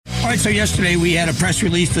right, so yesterday we had a press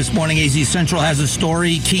release. This morning, AZ Central has a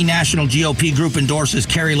story. Key national GOP group endorses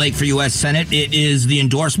Kari Lake for U.S. Senate. It is the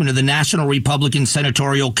endorsement of the National Republican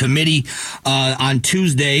Senatorial Committee. On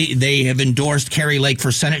Tuesday, they have endorsed Kari Lake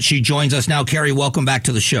for Senate. She joins us now. Kari, welcome back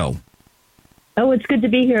to the show. Oh, it's good to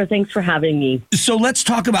be here. Thanks for having me. So let's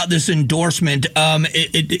talk about this endorsement.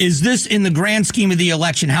 Is this, in the grand scheme of the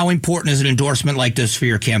election, how important is an endorsement like this for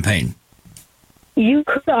your campaign? You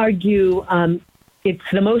could argue it's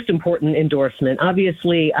the most important endorsement.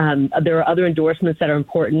 Obviously, there are other endorsements that are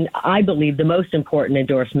important. I believe the most important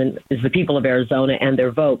endorsement is the people of Arizona and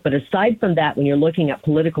their vote. But aside from that, when you're looking at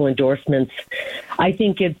political endorsements, I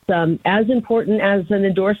think it's as important as an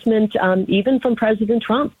endorsement even from President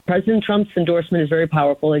Trump. President Trump's endorsement is very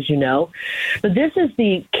powerful, as you know. But this is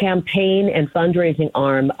the campaign and fundraising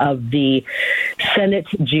arm of the Senate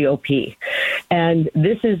GOP. And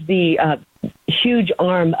this is the huge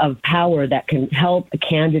arm of power that can help a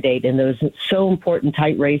candidate in those so important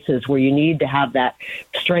tight races where you need to have that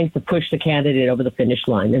strength to push the candidate over the finish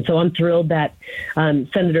line. And so I'm thrilled that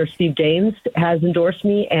Senator Steve Daines has endorsed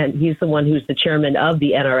me, and he's the one who's the chairman of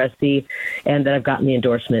the NRSC, and that I've gotten the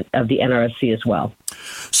endorsement of the NRSC as well.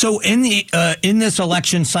 So in this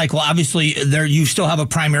election cycle, obviously you still have a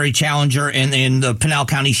primary challenger in the Pinal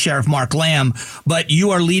County Sheriff Mark Lamb, but you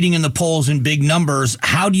are leading in the polls in big numbers.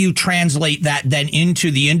 How do you translate that then into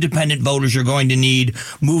the independent voters you're going to need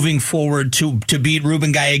moving forward to beat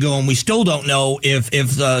Ruben Gallego? And we still don't know if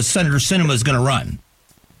Senator Sinema is going to run.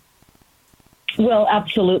 Well,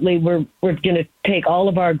 absolutely. We're going to take all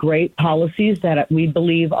of our great policies that we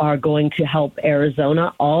believe are going to help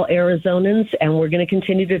Arizona, all Arizonans, and we're going to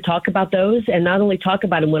continue to talk about those, and not only talk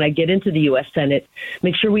about them when I get into the U.S. Senate,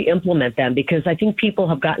 make sure we implement them, because I think people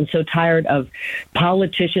have gotten so tired of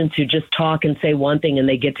politicians who just talk and say one thing and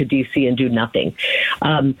they get to D.C. and do nothing.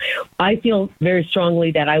 I feel very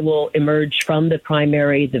strongly that I will emerge from the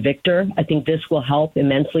primary the victor. I think this will help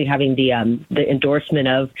immensely, having the endorsement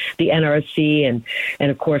of the NRSC and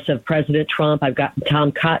of course of President Trump. I've got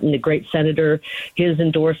Tom Cotton, the great senator, his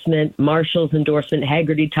endorsement, Marshall's endorsement,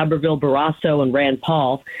 Hagerty, Tuberville, Barrasso, and Rand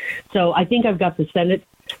Paul. So I think I've got the Senate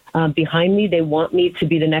behind me. They want me to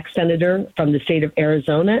be the next senator from the state of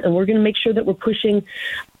Arizona, and we're going to make sure that we're pushing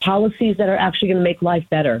policies that are actually going to make life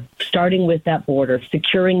better, starting with that border,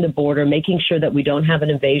 securing the border, making sure that we don't have an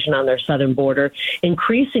invasion on our southern border.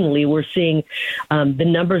 Increasingly, we're seeing the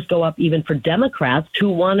numbers go up even for Democrats who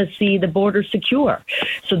want to see the border secure.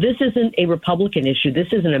 So this isn't a Republican issue.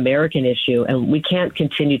 This is an American issue, and we can't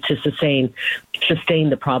continue to sustain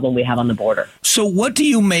the problem we have on the border. So what do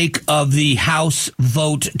you make of the House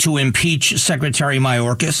vote to impeach Secretary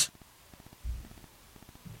Mayorkas?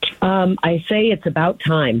 I say it's about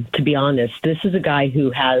time, to be honest. This is a guy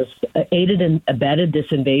who has aided and abetted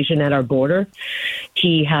this invasion at our border.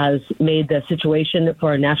 He has made the situation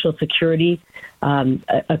for our national security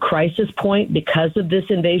a crisis point because of this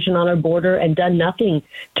invasion on our border, and done nothing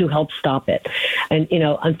to help stop it. And,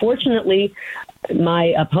 unfortunately, my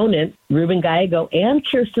opponent, Ruben Gallego, and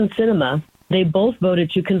Kyrsten Sinema, they both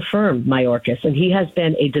voted to confirm Mayorkas, and he has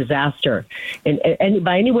been a disaster. And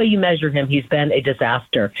by any way you measure him, he's been a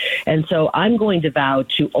disaster. And so I'm going to vow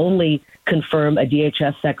to only confirm a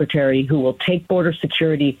DHS secretary who will take border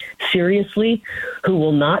security seriously, who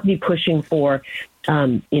will not be pushing for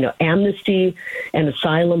amnesty and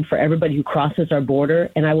asylum for everybody who crosses our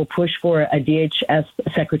border. And I will push for a DHS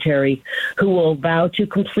secretary who will vow to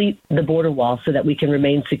complete the border wall so that we can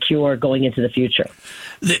remain secure going into the future.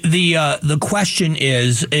 The question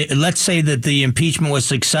is, let's say that the impeachment was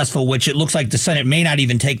successful, which it looks like the Senate may not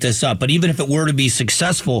even take this up. But even if it were to be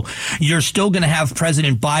successful, you're still going to have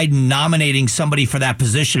President Biden nominating somebody for that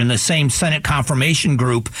position, and the same Senate confirmation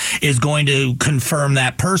group is going to confirm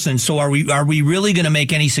that person. So are we really going to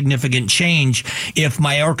make any significant change if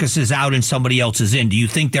Mayorkas is out and somebody else is in? Do you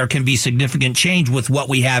think there can be significant change with what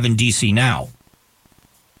we have in D.C. now?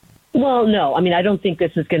 Well, no. I mean, I don't think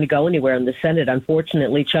this is going to go anywhere in the Senate.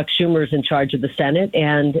 Unfortunately, Chuck Schumer is in charge of the Senate,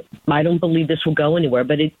 and I don't believe this will go anywhere.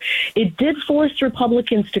 But it did force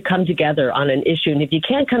Republicans to come together on an issue. And if you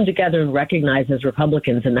can't come together and recognize as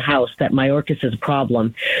Republicans in the House that Mayorkas is a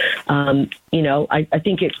problem, I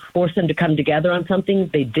think it forced them to come together on something.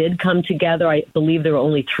 They did come together. I believe there were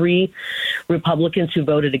only 3 Republicans who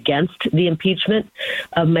voted against the impeachment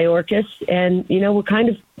of Mayorkas. And,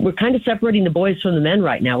 we're kind of separating the boys from the men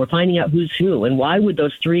right now. We're finding out who's who. And why would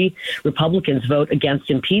those 3 Republicans vote against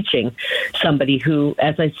impeaching somebody who,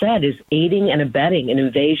 as I said, is aiding and abetting an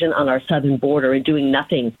invasion on our southern border and doing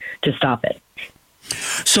nothing to stop it?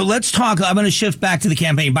 So let's talk. I'm going to shift back to the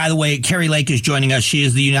campaign. By the way, Kari Lake is joining us. She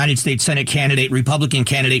is the United States Senate candidate, Republican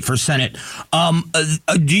candidate for Senate.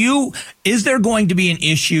 Is there going to be an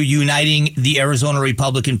issue uniting the Arizona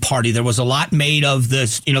Republican Party? There was a lot made of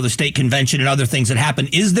this, the state convention and other things that happened.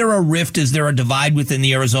 Is there a rift? Is there a divide within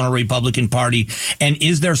the Arizona Republican Party? And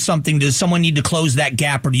is there something, does someone need to close that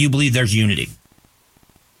gap, or do you believe there's unity?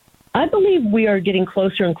 I believe we are getting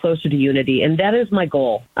closer and closer to unity, and that is my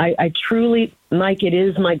goal. I truly, Mike, it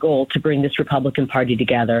is my goal to bring this Republican Party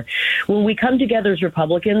together. When we come together as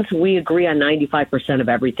Republicans, we agree on 95% of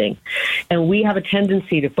everything, and we have a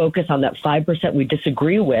tendency to focus on that 5% we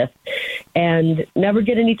disagree with and never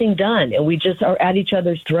get anything done, and we just are at each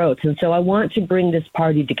other's throats. And so I want to bring this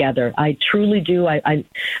party together. I truly do. And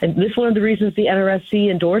this is one of the reasons the NRSC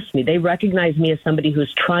endorsed me. They recognize me as somebody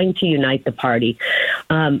who's trying to unite the party.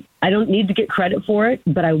 I don't need to get credit for it,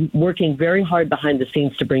 but I'm working very hard behind the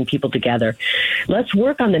scenes to bring people together. Let's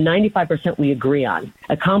work on the 95% we agree on,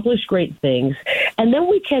 accomplish great things, and then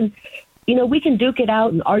we can duke it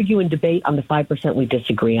out and argue and debate on the 5% we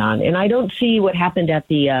disagree on. And I don't see what happened at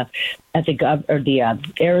the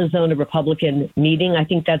Arizona Republican meeting. I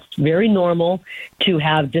think that's very normal to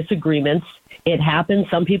have disagreements. It happened.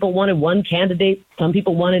 Some people wanted one candidate. Some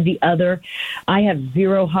people wanted the other. I have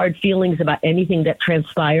zero hard feelings about anything that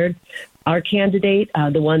transpired. Our candidate,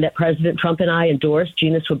 the one that President Trump and I endorsed,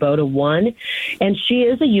 Gina Swoboda, won, and she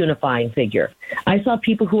is a unifying figure. I saw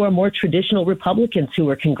people who are more traditional Republicans who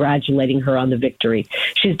were congratulating her on the victory.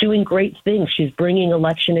 She's doing great things. She's bringing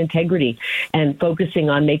election integrity and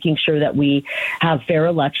focusing on making sure that we have fair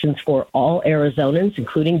elections for all Arizonans,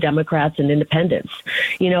 including Democrats and independents.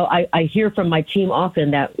 I hear from my team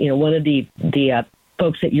often that, one of the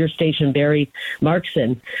folks at your station, Barry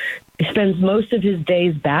Markson, spends most of his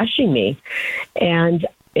days bashing me and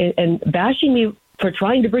bashing me for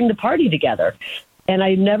trying to bring the party together. And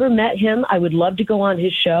I never met him. I would love to go on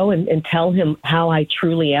his show and tell him how I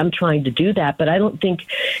truly am trying to do that. But I don't think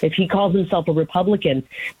if he calls himself a Republican,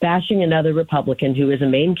 bashing another Republican who is a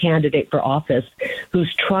main candidate for office,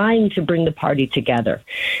 who's trying to bring the party together,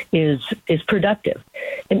 is productive.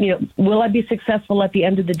 And, will I be successful at the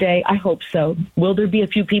end of the day? I hope so. Will there be a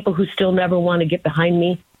few people who still never want to get behind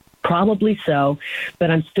me? Probably so,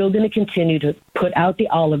 but I'm still going to continue to put out the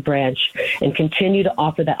olive branch and continue to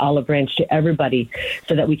offer that olive branch to everybody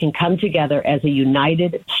so that we can come together as a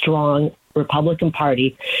united, strong Republican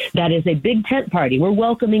Party that is a big tent party. We're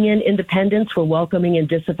welcoming in independents. We're welcoming in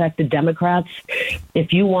disaffected Democrats.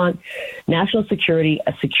 If you want national security,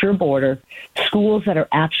 a secure border, schools that are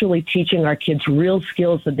actually teaching our kids real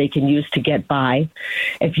skills that they can use to get by,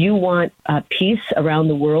 if you want peace around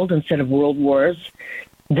the world instead of world wars,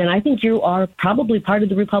 then I think you are probably part of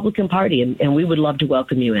the Republican Party, and we would love to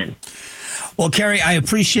welcome you in. Well, Kari, I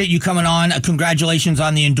appreciate you coming on. Congratulations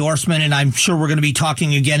on the endorsement, and I'm sure we're going to be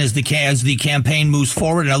talking again as the campaign moves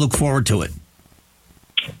forward, and I look forward to it.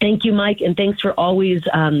 Thank you, Mike, and thanks for always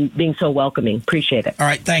being so welcoming. Appreciate it. All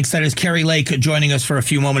right, thanks. That is Kari Lake joining us for a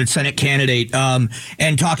few moments, Senate candidate,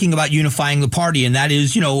 and talking about unifying the party. And that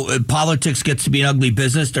is, politics gets to be an ugly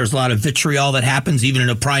business. There's a lot of vitriol that happens even in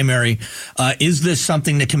a primary. Is this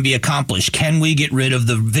something that can be accomplished? Can we get rid of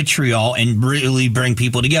the vitriol and really bring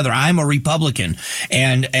people together? I'm a Republican,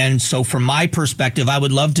 and so from my perspective, I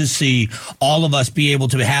would love to see all of us be able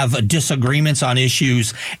to have disagreements on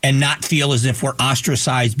issues and not feel as if we're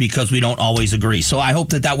ostracized because we don't always agree. So I hope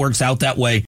that works out that way.